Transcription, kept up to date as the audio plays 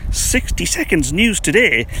60 Seconds News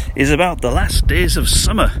today is about the last days of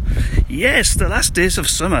summer. Yes, the last days of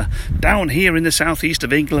summer down here in the southeast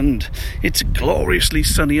of England. It's gloriously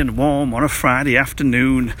sunny and warm on a Friday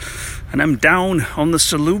afternoon, and I'm down on the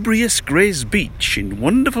salubrious Grays Beach in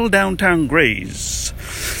wonderful downtown Grays,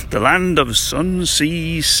 the land of sun,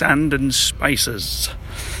 sea, sand and spices.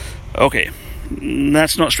 Okay,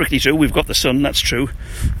 that's not strictly true. We've got the sun, that's true.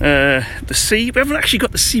 The sea, we haven't actually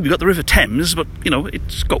got the sea. We've got the River Thames, but, you know,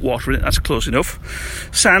 it's got water in it, that's close enough.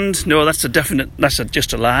 Sand, no, that's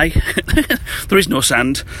just a lie. There is no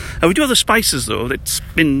sand. We do have the spices, though. It's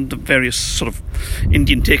been the various sort of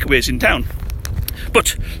Indian takeaways in town.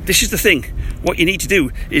 But this is the thing. What you need to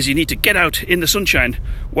do is you need to get out in the sunshine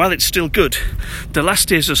while it's still good. The last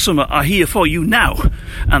days of summer are here for you now.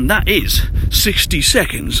 And that is 60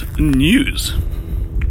 Seconds News.